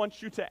don't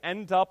want you to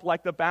end up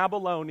like the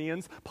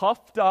Babylonians,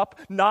 puffed up,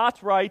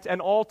 not right,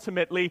 and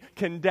ultimately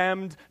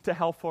condemned to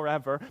hell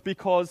forever.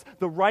 Because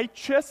the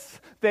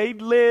righteous, they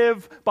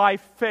live by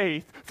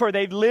faith. For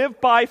they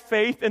live by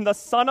faith in the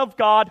Son of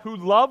God who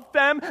loved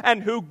them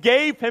and who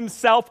gave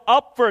himself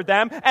up for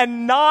them,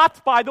 and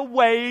not by the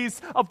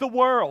ways of the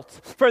world.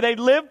 For they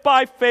live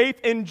by faith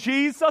in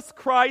Jesus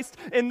Christ,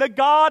 in the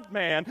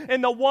God-man,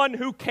 in the one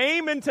who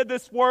came into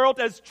this world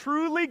as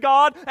truly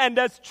God and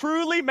as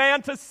truly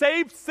man to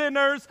save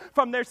sinners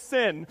from their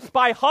sin,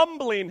 by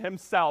humbling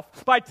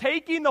himself, by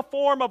taking the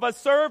form of a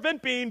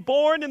servant, being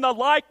born in the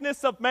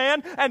likeness of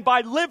man, and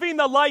by living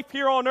the life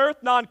here on earth,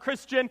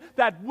 non-Christian,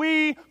 that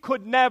we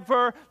could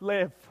never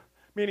live.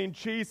 Meaning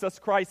Jesus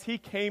Christ, he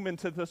came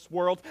into this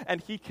world and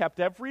he kept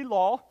every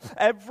law,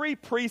 every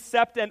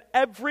precept, and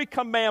every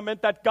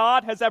commandment that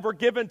God has ever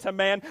given to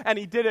man, and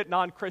he did it,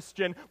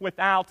 non-Christian,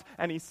 without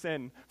any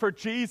sin. For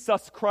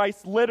Jesus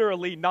Christ,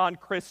 literally,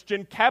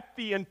 non-Christian, kept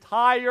the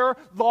entire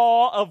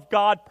law of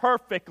God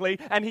perfectly,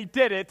 and he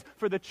did it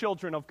for the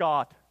children of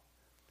God.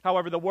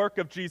 However, the work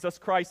of Jesus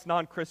Christ,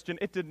 non-Christian,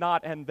 it did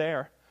not end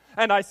there.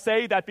 And I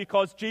say that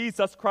because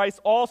Jesus Christ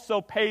also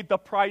paid the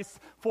price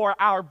for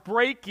our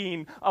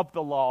breaking of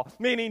the law.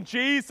 Meaning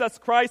Jesus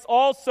Christ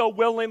also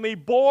willingly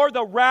bore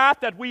the wrath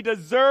that we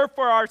deserve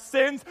for our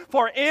sins.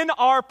 For in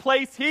our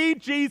place, he,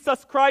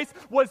 Jesus Christ,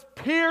 was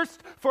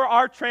pierced for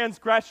our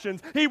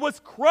transgressions. He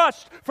was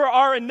crushed for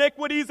our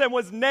iniquities and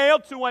was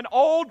nailed to an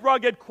old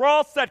rugged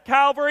cross at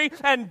Calvary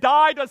and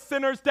died a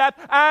sinner's death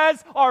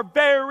as our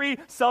very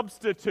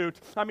substitute.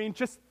 I mean,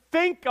 just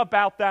think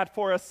about that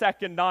for a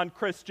second,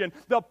 non-Christian.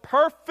 The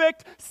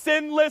perfect,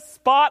 sinless,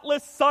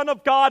 spotless Son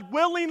of God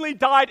willingly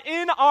died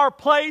in our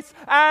place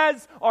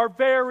as our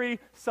very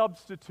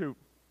substitute.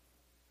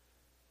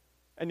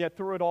 And yet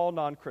through it all,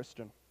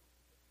 non-Christian,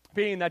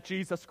 being that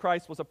Jesus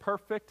Christ was a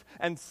perfect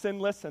and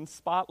sinless and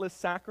spotless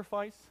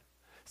sacrifice,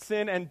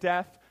 sin and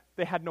death,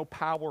 they had no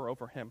power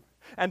over him,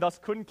 and thus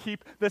couldn't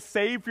keep the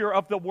Savior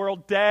of the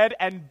world dead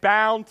and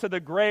bound to the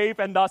grave.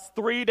 And thus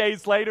 3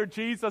 days later,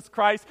 Jesus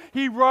Christ,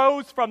 he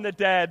rose from the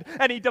dead,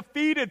 and he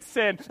defeated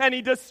sin, and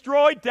he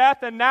destroyed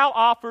death, and now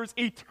offers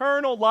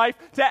eternal life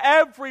to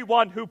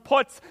everyone who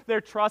puts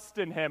their trust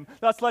in him.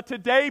 Thus let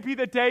today be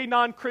the day,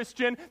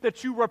 non-Christian,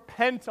 that you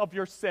repent of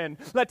your sin.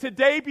 Let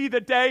today be the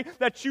day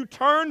that you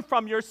turn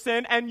from your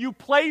sin and you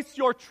place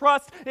your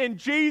trust in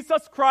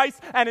Jesus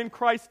Christ and in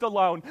Christ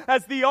alone,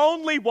 as the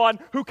only one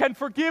who can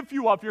forgive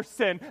you of your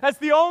sin, as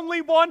the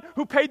only one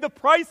who paid the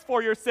price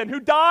for your sin,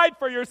 who died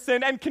for your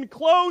sin, and can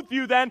clothe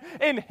you then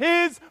in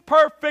his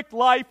perfect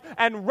life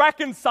and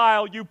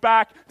reconcile you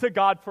back to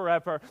God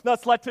forever.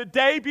 Thus let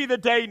today be the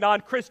day,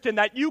 non-Christian,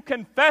 that you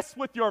confess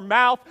with your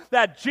mouth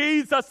that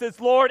Jesus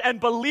is Lord and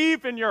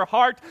believe in your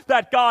heart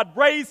that God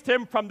raised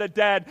him from the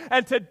dead.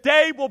 And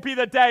today will be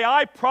the day,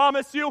 I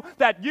promise you,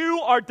 that you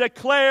are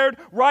declared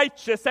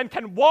righteous and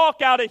can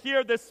walk out of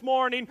here this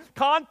morning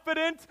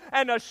confident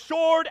and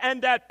assured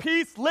and at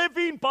peace,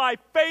 living by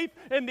faith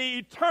in the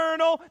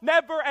eternal,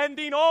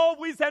 never-ending,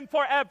 always and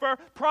forever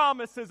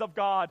promises of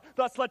God.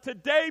 Thus, let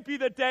today be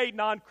the day,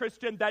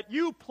 non-Christian, that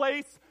you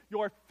place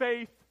your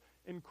faith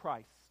in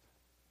Christ.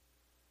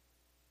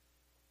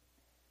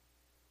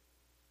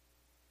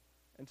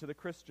 And to the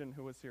Christian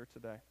who is here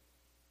today,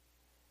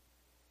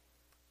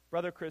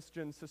 brother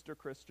Christian, sister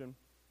Christian,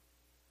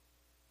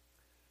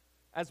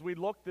 as we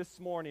look this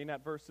morning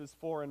at verses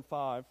 4 and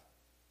 5,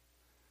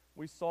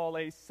 we saw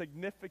a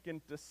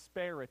significant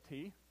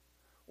disparity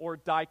or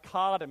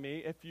dichotomy,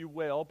 if you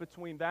will,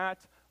 between that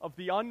of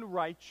the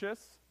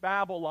unrighteous,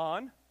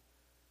 Babylon,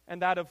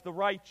 and that of the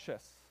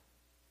righteous.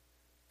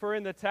 For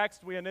in the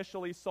text, we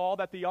initially saw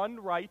that the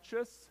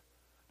unrighteous,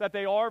 that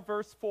they are,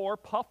 verse 4,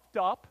 puffed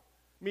up,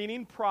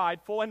 meaning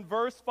prideful, and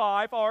verse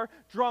 5 are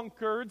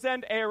drunkards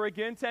and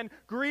arrogant and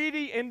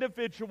greedy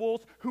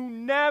individuals who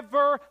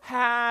never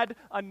had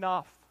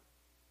enough.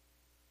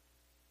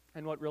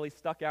 And what really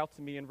stuck out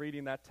to me in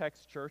reading that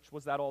text, church,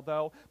 was that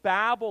although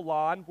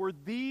Babylon were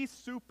the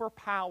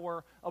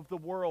superpower of the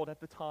world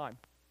at the time,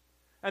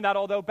 and that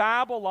although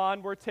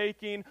Babylon were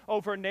taking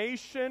over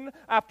nation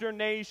after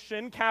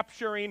nation,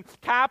 capturing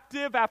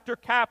captive after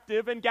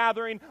captive, and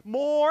gathering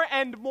more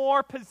and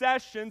more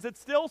possessions, it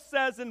still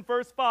says in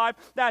verse 5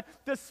 that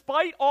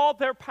despite all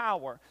their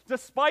power,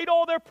 despite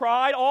all their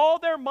pride, all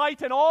their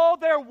might, and all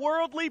their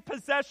worldly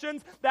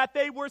possessions, that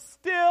they were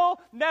still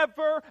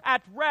never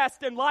at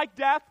rest. And like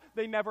death,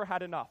 they never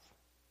had enough.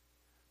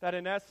 That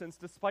in essence,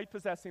 despite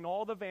possessing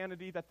all the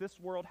vanity that this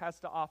world has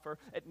to offer,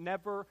 it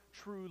never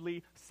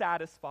truly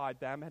satisfied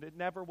them, and it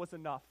never was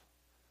enough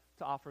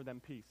to offer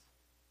them peace.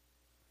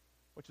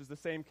 Which is the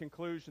same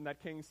conclusion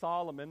that King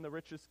Solomon, the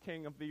richest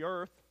king of the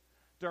earth,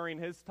 during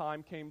his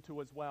time came to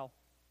as well.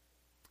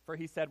 For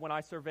he said, when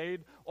I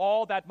surveyed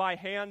all that my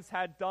hands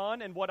had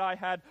done and what I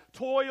had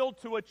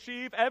toiled to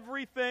achieve,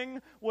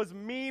 everything was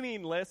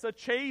meaningless, a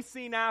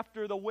chasing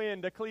after the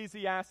wind,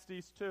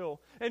 Ecclesiastes 2.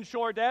 In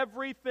short,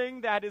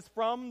 everything that is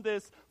from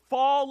this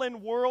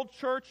fallen world,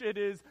 church, it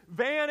is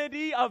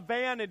vanity of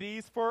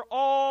vanities, for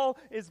all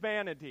is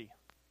vanity.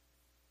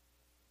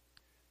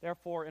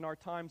 Therefore, in our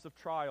times of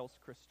trials,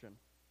 Christian,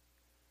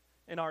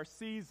 in our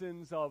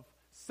seasons of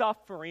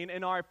suffering,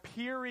 in our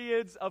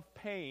periods of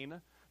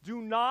pain, do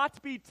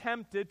not be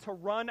tempted to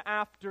run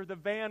after the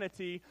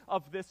vanity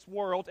of this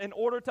world in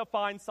order to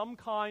find some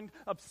kind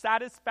of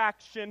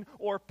satisfaction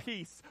or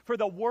peace. For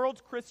the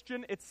world,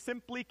 Christian, it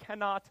simply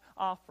cannot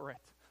offer it.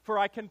 For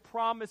I can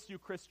promise you,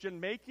 Christian,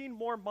 making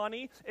more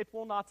money, it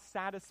will not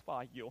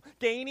satisfy you.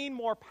 Gaining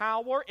more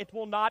power, it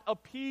will not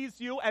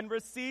appease you. And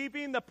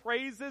receiving the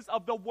praises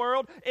of the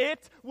world,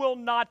 it will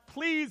not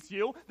please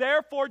you.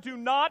 Therefore, do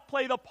not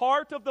play the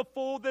part of the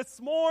fool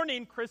this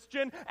morning,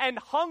 Christian, and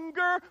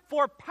hunger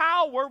for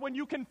power when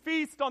you can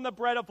feast on the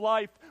bread of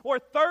life, or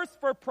thirst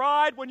for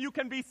pride when you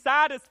can be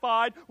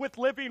satisfied with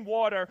living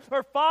water,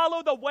 or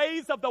follow the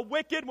ways of the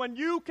wicked when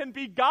you can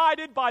be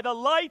guided by the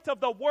light of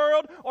the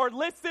world, or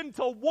listen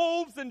to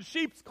wolves in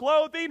sheep's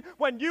clothing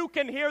when you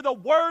can hear the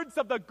words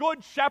of the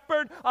good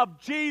shepherd of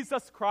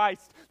Jesus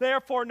Christ.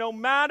 Therefore, no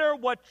matter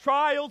what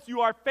trials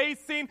you are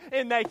facing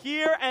in the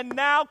here and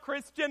now,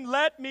 Christian,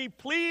 let me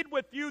plead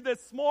with you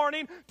this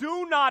morning,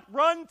 do not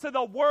run to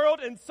the world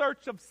in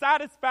search of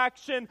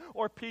satisfaction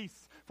or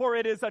peace. For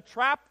it is a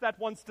trap that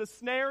wants to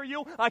snare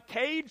you, a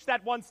cage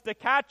that wants to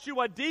catch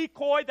you, a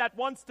decoy that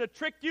wants to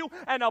trick you,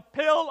 and a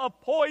pill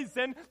of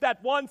poison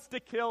that wants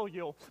to kill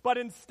you. But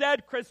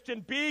instead,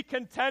 Christian, be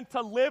content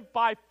to live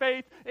by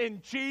faith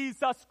in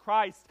Jesus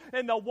Christ,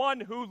 in the one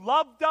who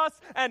loved us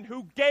and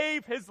who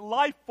gave his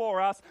life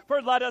for us.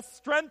 For let us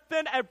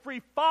strengthen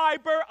every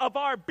fiber of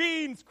our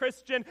beings,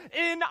 Christian,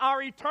 in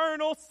our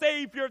eternal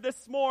Savior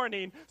this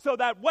morning, so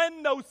that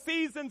when those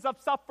seasons of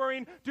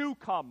suffering do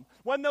come,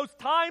 when those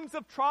times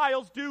of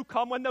trials do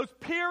come, when those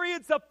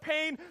periods of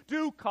pain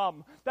do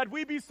come, that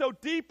we be so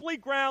deeply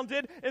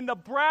grounded in the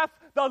breadth,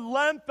 the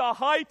length, the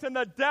height, and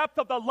the depth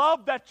of the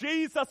love that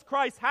Jesus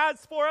Christ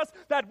has for us,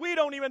 that we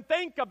don't even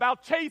think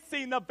about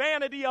chasing the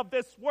vanity of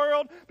this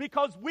world,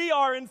 because we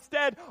are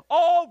instead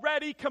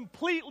already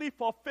completely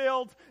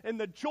fulfilled in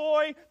the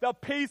joy, the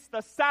peace,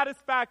 the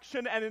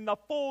satisfaction, and in the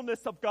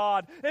fullness of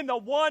God, in the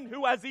one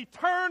who has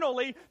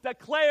eternally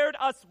declared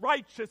us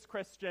righteous,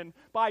 Christian,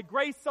 by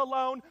grace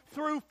alone,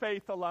 through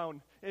faith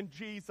alone, in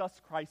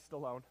Jesus Christ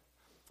alone.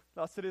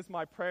 Thus it is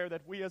my prayer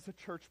that we as a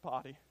church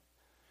body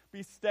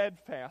be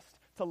steadfast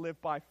to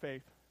live by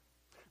faith.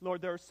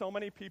 Lord, there are so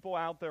many people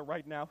out there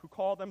right now who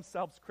call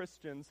themselves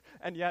Christians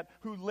and yet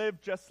who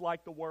live just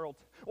like the world.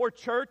 Or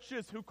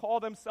churches who call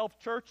themselves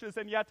churches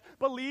and yet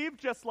believe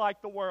just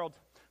like the world.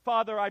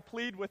 Father, I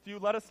plead with you,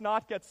 let us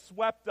not get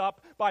swept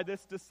up by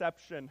this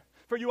deception.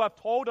 For you have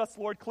told us,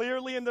 Lord,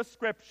 clearly in the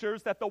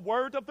Scriptures that the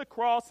word of the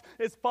cross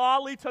is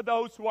folly to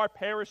those who are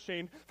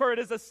perishing. For it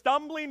is a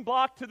stumbling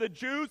block to the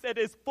Jews, it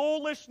is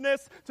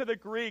foolishness to the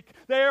Greek.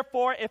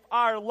 Therefore, if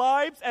our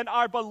lives and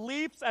our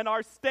beliefs and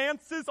our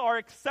stances are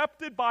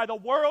accepted by the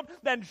world,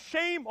 then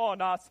shame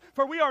on us.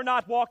 For we are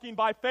not walking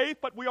by faith,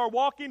 but we are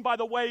walking by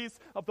the ways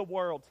of the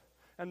world.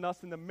 And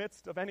thus, in the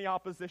midst of any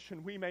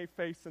opposition we may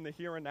face in the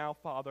here and now,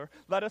 Father,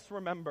 let us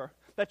remember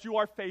that you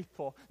are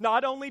faithful,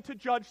 not only to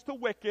judge the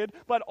wicked,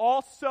 but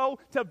also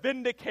to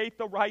vindicate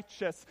the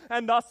righteous.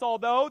 And thus,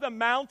 although the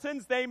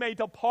mountains, they may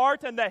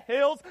depart, and the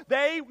hills,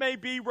 they may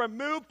be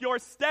removed, your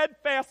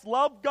steadfast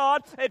love,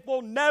 God, it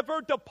will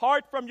never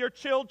depart from your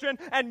children,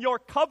 and your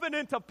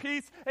covenant of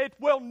peace, it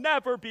will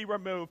never be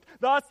removed.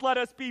 Thus, let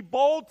us be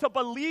bold to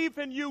believe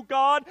in you,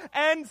 God,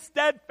 and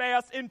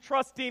steadfast in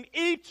trusting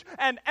each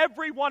and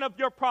every one of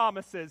your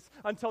promises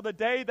until the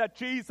day that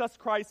Jesus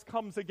Christ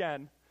comes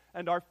again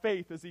and our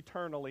faith is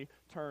eternally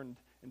turned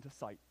into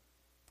sight.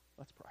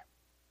 Let's pray.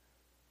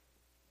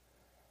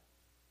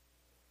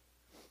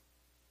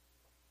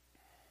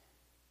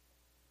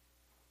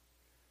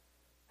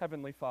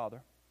 Heavenly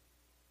Father,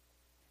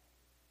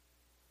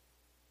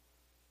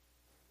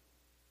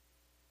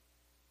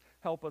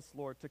 help us,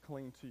 Lord, to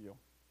cling to you,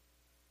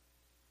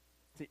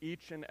 to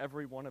each and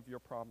every one of your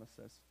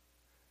promises.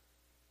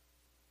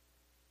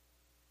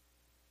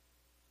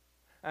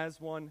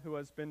 As one who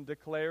has been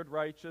declared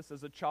righteous,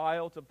 as a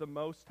child of the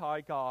Most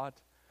High God,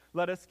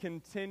 let us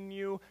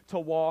continue to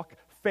walk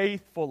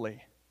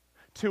faithfully,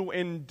 to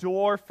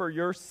endure for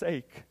your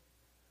sake,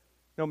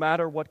 no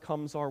matter what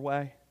comes our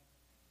way.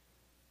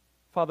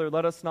 Father,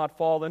 let us not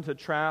fall into a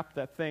trap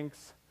that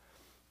thinks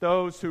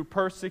those who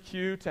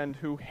persecute and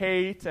who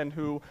hate and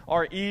who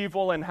are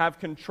evil and have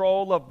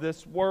control of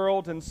this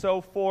world and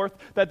so forth,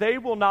 that they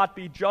will not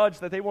be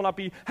judged, that they will not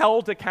be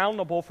held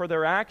accountable for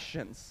their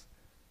actions.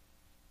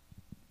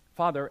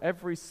 Father,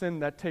 every sin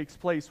that takes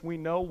place, we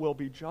know will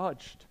be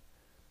judged.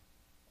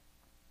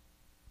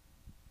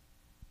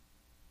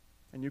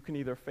 And you can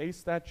either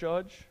face that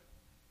judge,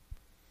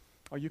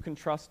 or you can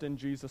trust in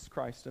Jesus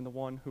Christ and the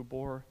one who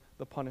bore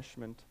the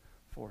punishment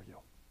for you.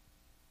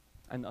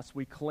 And thus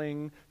we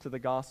cling to the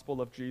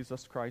gospel of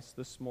Jesus Christ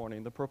this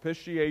morning, the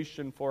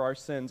propitiation for our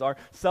sins, our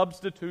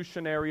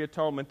substitutionary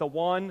atonement, the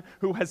one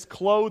who has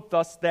clothed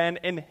us then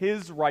in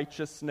his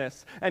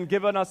righteousness and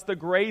given us the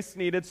grace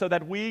needed so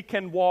that we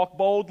can walk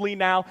boldly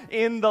now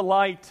in the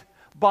light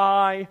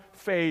by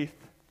faith.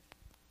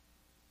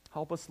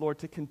 Help us, Lord,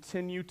 to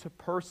continue to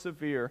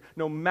persevere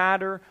no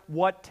matter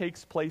what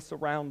takes place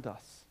around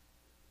us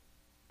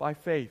by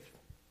faith.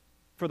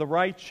 For the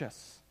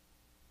righteous,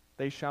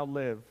 they shall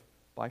live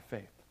by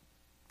faith.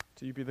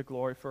 To you be the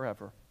glory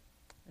forever.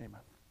 Amen.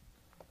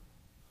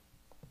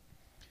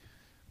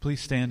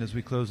 Please stand as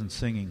we close in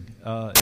singing.